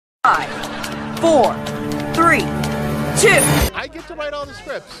5, 4, 3, 2. I get to write all the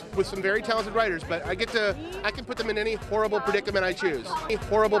scripts with some very talented writers, but I can put them in any horrible predicament I choose. Any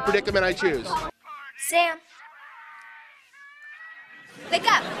horrible predicament I choose. Sam,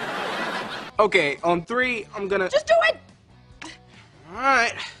 wake up. Okay, on 3, I'm gonna... Just do it.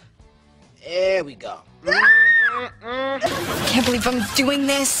 Alright. There we go. I can't believe I'm doing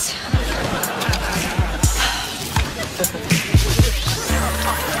this.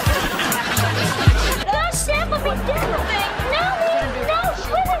 No, Sam, let me do something. No,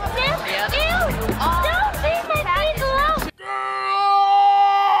 quit it, Sam. Ew. Don't leave my feet alone.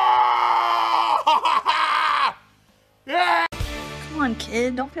 Come on,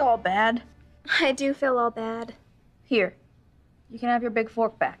 kid. Don't feel all bad. I do feel all bad. Here. You can have your big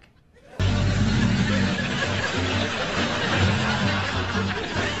fork back.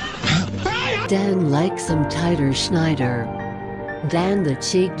 Dan likes some tighter Schneider. Dan the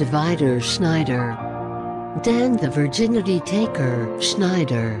cheek divider Schneider. Dan the virginity taker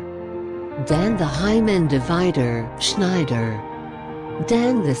Schneider. Dan the hymen divider Schneider.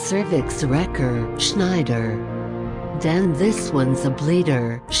 Dan the cervix wrecker Schneider. Dan this one's a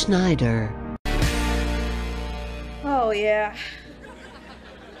bleeder Schneider. Oh, yeah.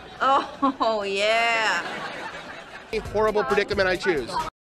 Oh, yeah. Any horrible predicament I choose.